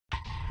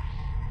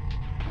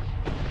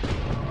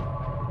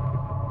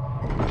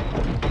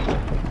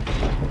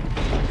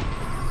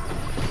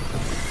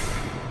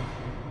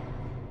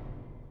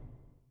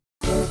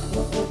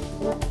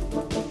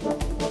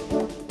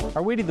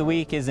Our Weed of the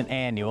Week is an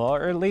annual,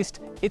 or at least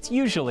it's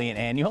usually an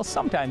annual.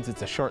 Sometimes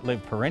it's a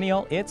short-lived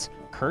perennial. It's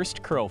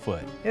cursed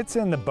crowfoot. It's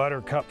in the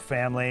buttercup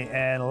family,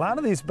 and a lot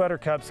of these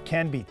buttercups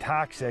can be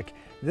toxic.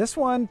 This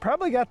one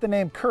probably got the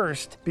name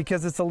cursed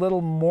because it's a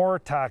little more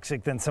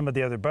toxic than some of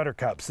the other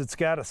buttercups. It's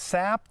got a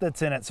sap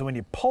that's in it, so when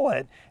you pull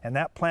it and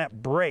that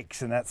plant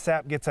breaks and that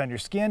sap gets on your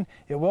skin,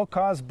 it will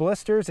cause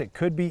blisters. It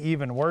could be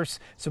even worse,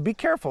 so be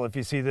careful if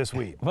you see this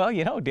weed. Well,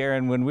 you know,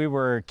 Darren, when we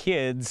were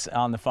kids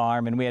on the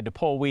farm and we had to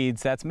pull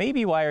weeds, that's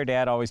maybe why our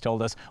dad always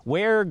told us,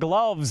 wear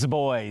gloves,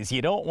 boys.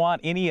 You don't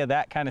want any of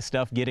that kind of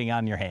stuff getting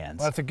on your hands.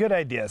 Well, that's a good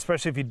idea,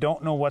 especially if you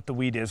don't know what the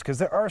weed is, because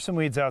there are some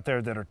weeds out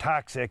there that are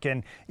toxic,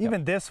 and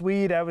even this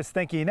weed, I was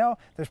thinking, you know,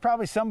 there's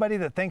probably somebody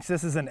that thinks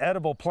this is an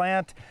edible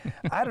plant.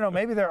 I don't know,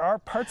 maybe there are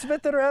parts of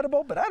it that are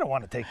edible, but I don't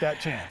want to take that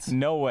chance.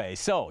 No way.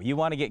 So you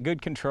want to get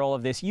good control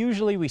of this.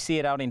 Usually we see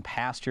it out in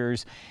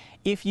pastures.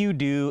 If you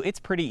do, it's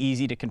pretty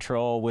easy to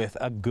control with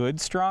a good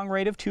strong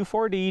rate of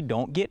 2,4-D.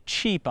 Don't get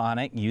cheap on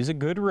it. Use a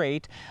good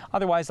rate.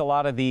 Otherwise, a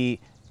lot of the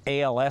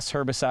ALS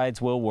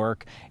herbicides will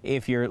work.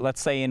 If you're,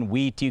 let's say in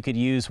wheat, you could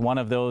use one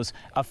of those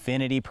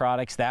affinity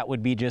products. That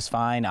would be just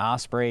fine.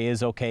 Osprey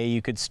is okay. You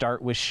could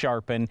start with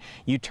Sharpen.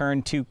 You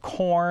turn to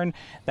corn.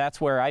 That's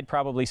where I'd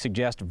probably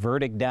suggest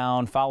Verdict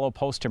down, follow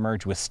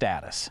post-emerge with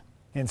Status.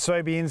 In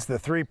soybeans, the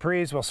 3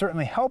 Pre's will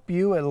certainly help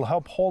you. It'll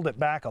help hold it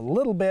back a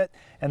little bit.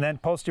 And then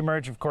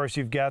post-emerge, of course,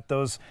 you've got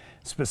those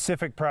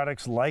specific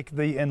products like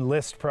the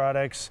Enlist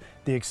products,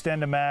 the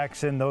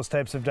Extendamax, and those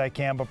types of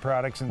dicamba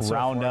products and so forth.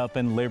 Roundup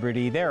and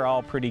Liberty, they're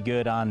all pretty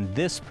good on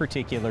this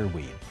particular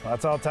weed. Well,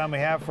 that's all the time we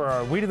have for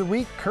our Weed of the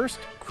Week, Cursed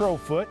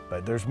Crowfoot.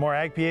 But there's more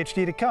Ag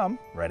PhD to come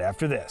right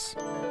after this.